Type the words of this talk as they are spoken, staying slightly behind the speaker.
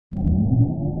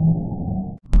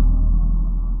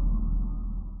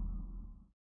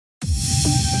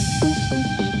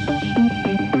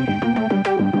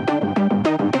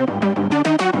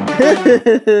What's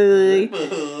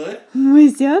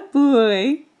up,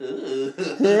 boy?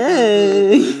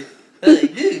 Hey,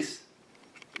 Goose.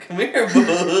 Come here,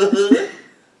 boy.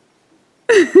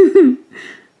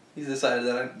 He's decided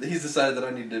that I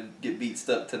need to get beat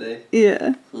up today.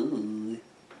 Yeah. Ooh.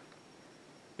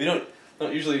 We don't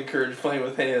usually encourage playing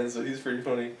with hands, so he's pretty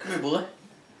funny. Come here, boy.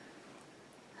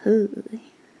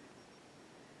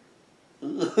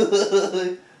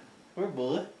 Where,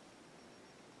 boy?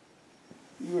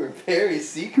 You are very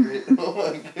secret. Oh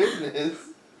my goodness.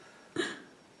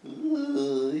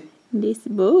 This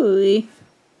boy.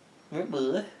 Where,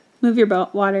 boy? Move your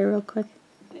water real quick.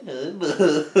 You want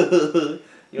to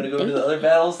go into the other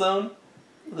battle zone?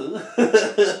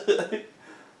 Alright,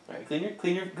 clean your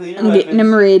I'm weapons. getting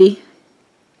him ready.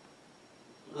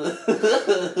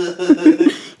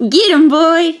 Get him,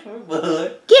 boy. Come here,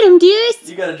 boy. Get him, Deuce.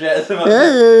 You gotta jazz him up.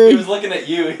 He was looking at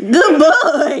you. Good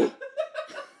boy.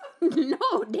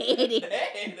 No, Daddy.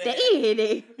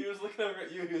 Daddy. He was looking over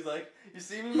at you. He was like, "You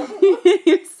see me, Mom?"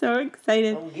 You're so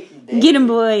excited. I'm getting Daddy. Get him,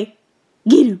 boy.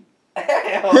 Get him.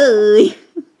 Hey.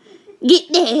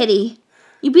 Get Daddy.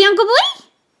 You be Uncle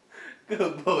Boy?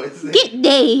 Good boy. Get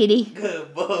Daddy.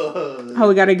 Good boy. Oh,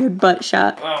 we got a good butt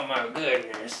shot. Oh my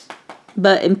goodness.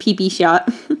 Butt and pee-pee shot.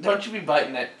 Don't you be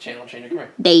biting that channel changer. Come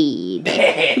here. Daddy.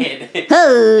 Dad.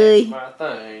 Hey. That's my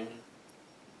thing.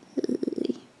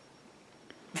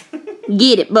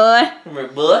 Get it, boy. Come here,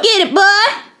 boy. Get it, boy.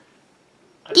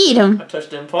 Get him. I touched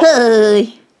them paws.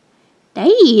 Hey.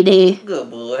 Daddy. Good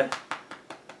boy.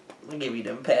 I'll give you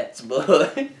them pats, boy.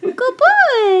 Good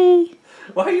boy.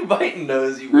 Why are you biting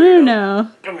those, you I don't weirdo? know.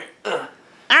 Come here.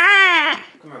 Ah.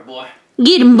 Come here, boy.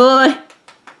 Get him, boy. I'll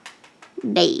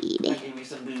Daddy. give you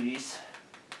some booties.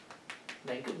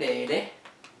 Thank you, Daddy.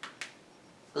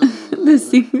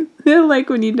 I like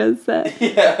when he does that.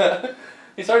 Yeah.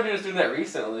 He started just doing that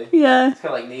recently. Yeah. It's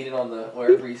kind of like kneaded on the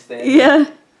wherever he's standing. Yeah.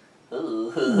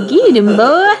 Get him,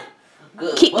 boy.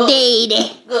 Good Kick boy.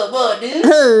 Daddy. Good boy, dude.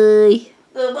 Hey.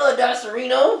 Good boy,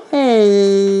 Docerino.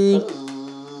 Hey.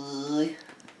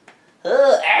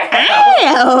 Ow.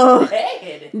 Ow.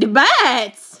 Dad. The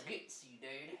bites. Gets you,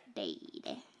 Daddy. Daddy.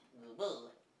 Good boy.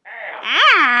 Ow.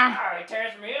 Ah. Ow, he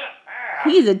tears me up. Ow.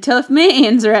 He's a tough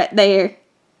man's right there.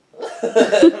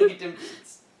 Let me get them feet.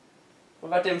 What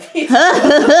about them feet? I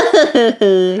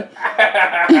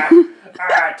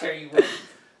tell you what.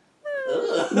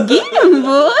 Get him,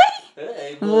 boy.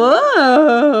 Hey, boy.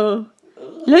 Whoa.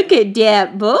 Look at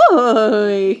that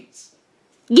boy.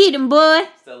 Get him, boy.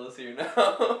 Stella's here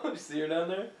now. You see her down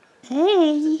there?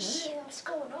 Hey. Yeah, what's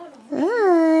going on?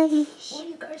 Hey. What are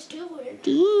you guys doing?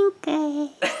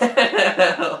 Dinky.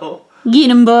 Ow. Get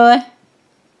him, boy.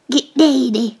 Get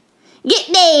Daddy. Get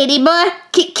Daddy, boy.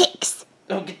 Kick kicks.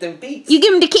 Don't get them feet. You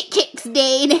give him the kick kicks,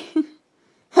 Daddy.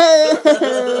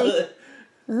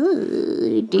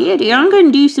 Oh, Daddy, I'm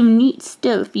gonna do some neat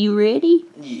stuff. You ready?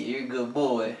 Yeah, you're a good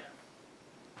boy.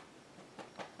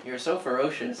 You're so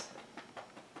ferocious.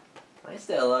 Hi,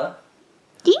 Stella.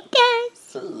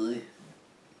 Dinkies. Hi.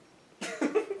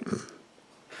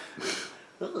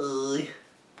 Hi.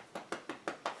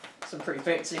 Some pretty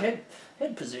fancy head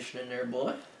position in there,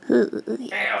 boy.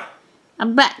 Ow.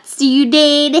 I'm back to you,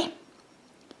 Daddy.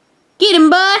 Get him,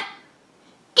 boy.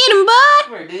 Get him, boy.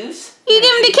 Come here, Deuce. You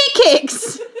give him the kick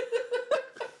kicks.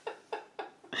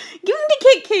 Give him the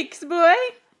kick kicks, boy.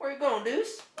 Where you going,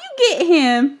 Deuce? You get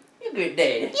him. You good,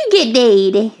 Daddy. You get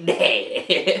Daddy.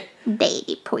 Daddy.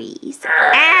 Daddy, please.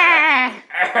 Ah.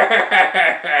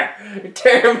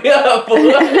 Tear me up,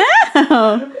 boy.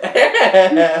 Ow.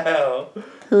 Ow.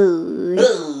 Ooh,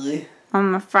 Ugh.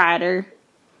 I'm a fighter.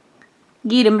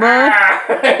 Get him, boy.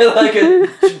 Like a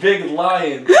big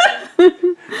lion.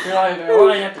 You're like a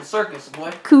lion at the circus,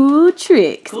 boy. Cool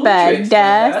tricks Cool by tricks by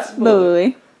Das Das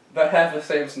Boy. About half of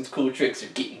Samson's cool tricks are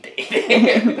getting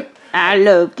Daddy. I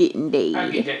love getting I get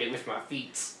Daddy. Daddy with my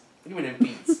feet. Give me them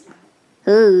feet.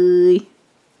 Hey.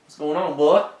 What's going on,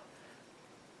 boy?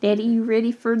 Daddy, you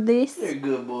ready for this? You're a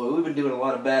good boy. We've been doing a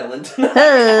lot of battling tonight.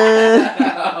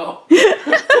 Ow.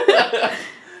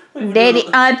 Daddy,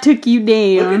 I took you Look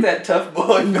at down. that tough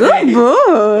boy face. Good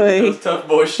boy. Those tough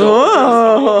boy shoulders.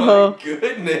 Oh my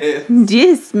goodness.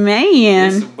 This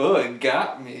man. This boy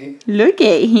got me. Look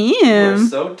at You're him.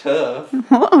 so tough.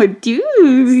 Oh, dude.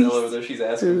 Still over there. She's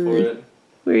asking for it.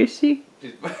 Where is she?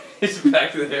 She's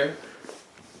back there.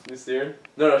 You see her?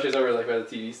 No, she's over like by the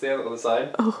TV stand on the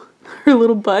side. Oh, her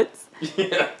little butts.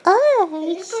 Yeah. Oh,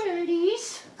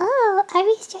 Birdies. oh, I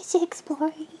was just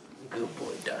exploring. Good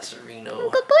boy, Docerino.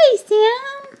 Good boy,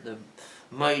 Sam. The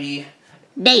mighty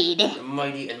Daddy.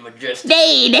 and majestic.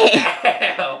 Daddy.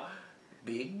 Ow.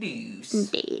 Big Deuce.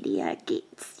 Daddy, I get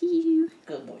you.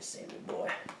 Good boy, Sammy boy.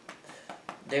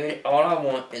 Daddy, all I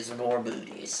want is more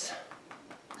booties.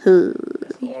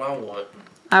 That's all I want.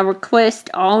 I request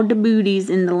all the booties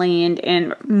in the land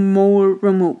and more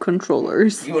remote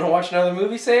controllers. You want to watch another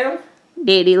movie, Sam?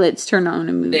 Daddy, let's turn on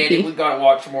a movie. Daddy, we gotta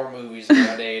watch more movies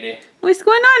now, Daddy. What's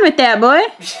going on with that, boy?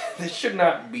 This should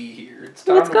not be here. It's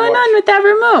time What's to going watch, on with that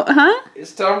remote, huh?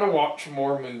 It's time to watch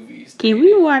more movies. Can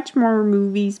Daddy. we watch more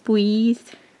movies, please?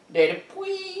 Daddy,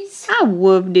 please. I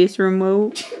love this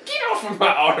remote. Get off of my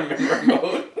ottoman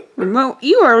remote. Remote,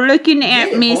 you are looking at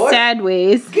Get it, me boy.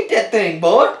 sideways. Get that thing,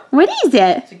 boy. What is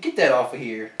that? So get that off of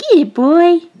here. Get it,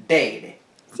 boy. Daddy.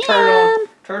 Sam.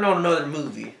 Turn on another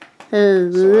movie. So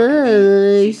I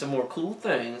can see some more cool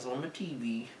things on the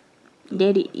TV.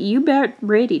 Daddy, you about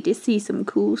ready to see some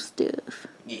cool stuff.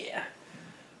 Yeah.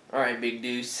 Alright, Big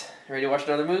Deuce. Ready to watch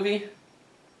another movie?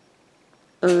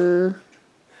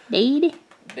 Daddy?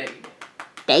 Daddy.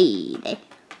 Daddy.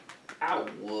 I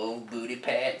love booty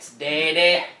pats.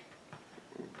 Daddy.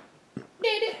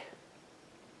 Daddy.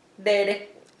 Daddy.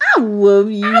 I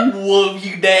love you. I love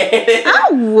you, Daddy. I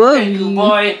love Thank you, you.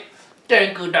 boy.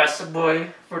 Thank you, that's the boy,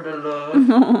 for the love.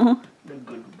 The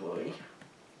good boy.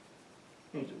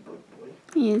 He's a good boy.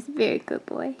 He is a very good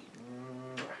boy.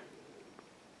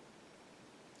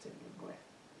 He's a good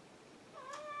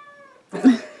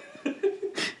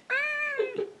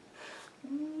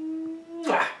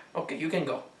boy. Okay, you can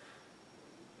go.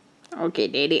 Okay,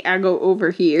 Daddy, I'll go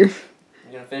over here.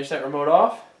 You gonna finish that remote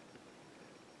off?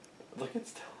 Look, it's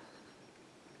still.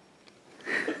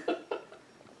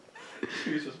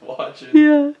 She was just watching.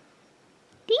 Yeah.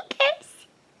 Dinkus.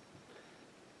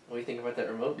 What do you think about that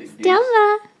remote, Big Deuce?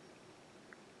 Stella.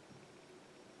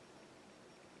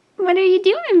 What are you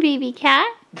doing, baby cat?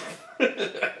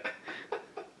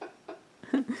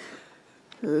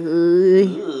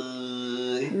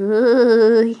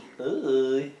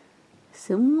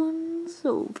 Someone's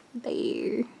over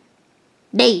there.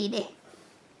 Daddy.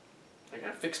 I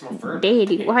gotta fix my fur.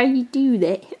 Daddy, why you do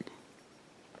that?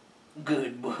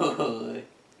 Good boy.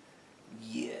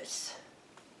 Yes.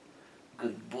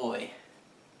 Good boy.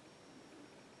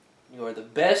 You are the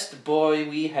best boy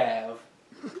we have.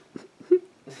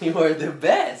 You are the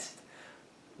best.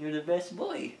 You're the best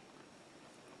boy.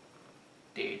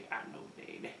 Dad, I know,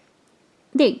 Dad.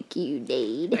 Thank you,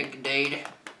 Dad. Thank you, Dad.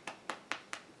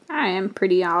 I am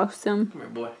pretty awesome. Come here,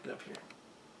 boy. Get up here.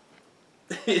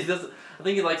 He doesn't. I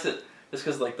think he likes it just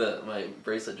because like my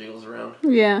bracelet jiggles around.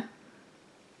 Yeah.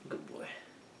 Good boy.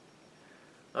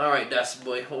 All right, Dusty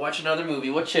boy. We'll watch another movie.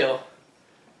 We'll chill.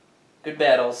 Good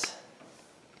battles.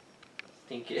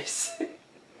 Dinkus.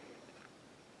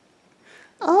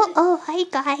 Oh, hi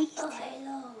guys. Oh,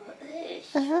 hello.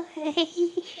 Oh, hey.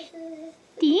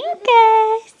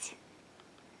 Dinkus.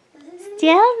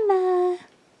 Stella.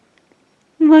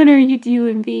 What are you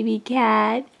doing, baby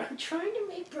cat? I'm trying to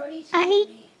make Brody I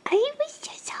was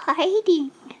just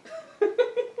hiding.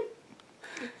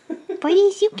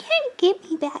 Buddies, you can't get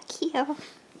me back here.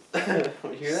 You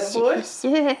hear that, boy?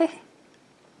 Sir.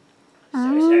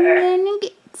 I'm gonna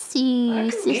get you, I can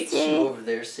get you sister. over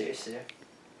there, sister.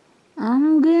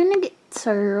 I'm gonna get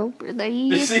her over there.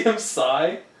 Did you see him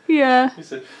sigh? Yeah. He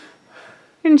said,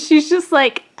 And she's just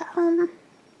like,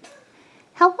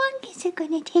 how long is it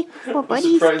gonna take before I'm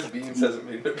Buddy's... surprised Beans hasn't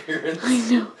made an appearance. I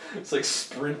know. It's like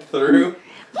sprint through.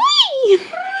 Whee!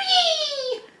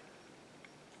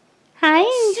 Hi,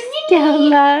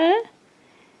 Stella.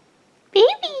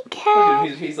 Baby cat.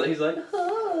 He's like, hi.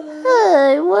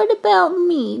 Hi, what about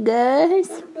me, guys?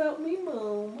 What about me,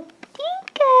 Mom?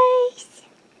 Guys.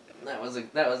 That was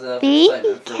a Baby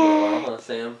excitement for a little while, huh,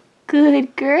 Sam?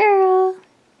 Good girl.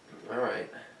 All right,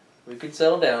 we can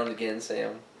settle down again,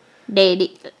 Sam.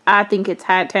 Daddy, I think it's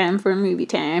high time for movie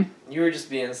time. You were just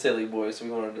being silly, boy, so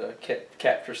we wanted to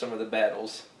capture some of the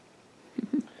battles.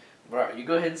 All right, you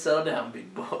go ahead and settle down,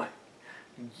 big boy.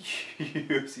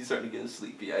 He's starting to get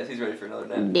sleepy eyes. He's ready for another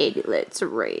nap. Daddy, let's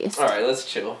rest. All right, let's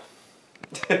chill.